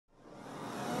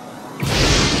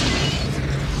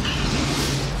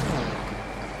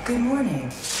Good morning.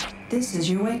 This is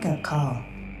your wake-up call.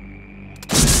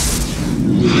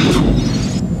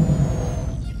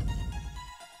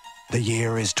 The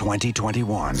year is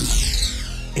 2021.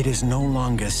 It is no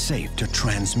longer safe to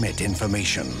transmit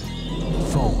information.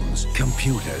 Phones,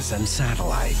 computers, and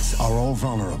satellites are all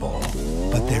vulnerable.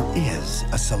 But there is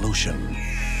a solution.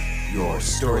 Your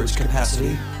storage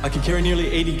capacity? I can carry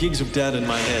nearly 80 gigs of data in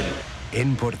my head.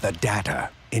 Input the data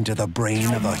into the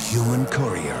brain of a human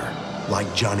courier,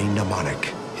 like Johnny Mnemonic.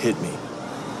 Hit me.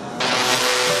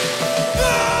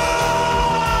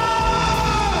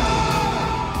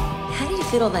 How do you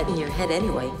fit all that in your head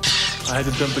anyway? I had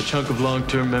to dump a chunk of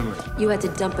long-term memory. You had to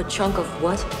dump a chunk of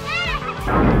what?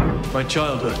 My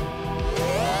childhood.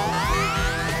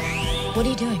 What are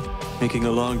you doing? Making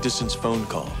a long-distance phone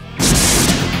call.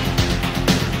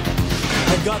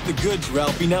 I got the goods,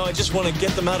 Ralphie. Now I just want to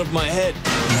get them out of my head.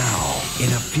 Now,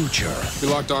 in a future We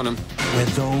locked on him. where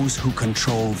those who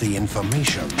control the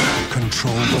information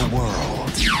control the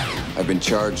world, I've been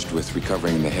charged with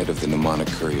recovering the head of the Mnemonic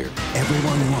courier.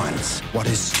 everyone wants what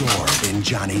is stored in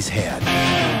Johnny's head.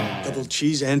 Double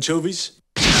cheese anchovies?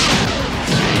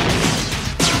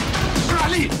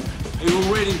 Rally! They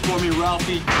were waiting for me,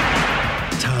 Ralphie.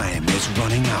 Time is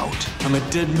running out. I'm a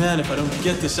dead man if I don't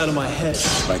get this out of my head.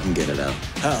 If I can get it out.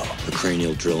 How? A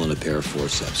cranial drill and a pair of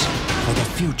forceps. For the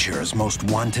future's most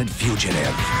wanted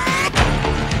fugitive.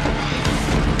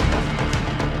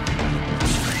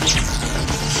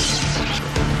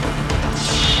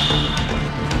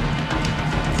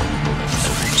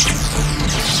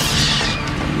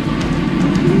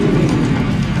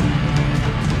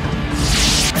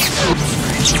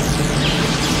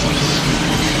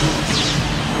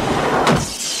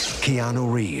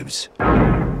 Keanu Reeves.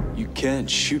 You can't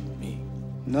shoot me.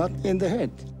 Not in the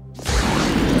head.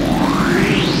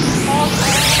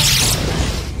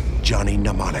 Johnny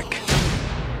Mnemonic.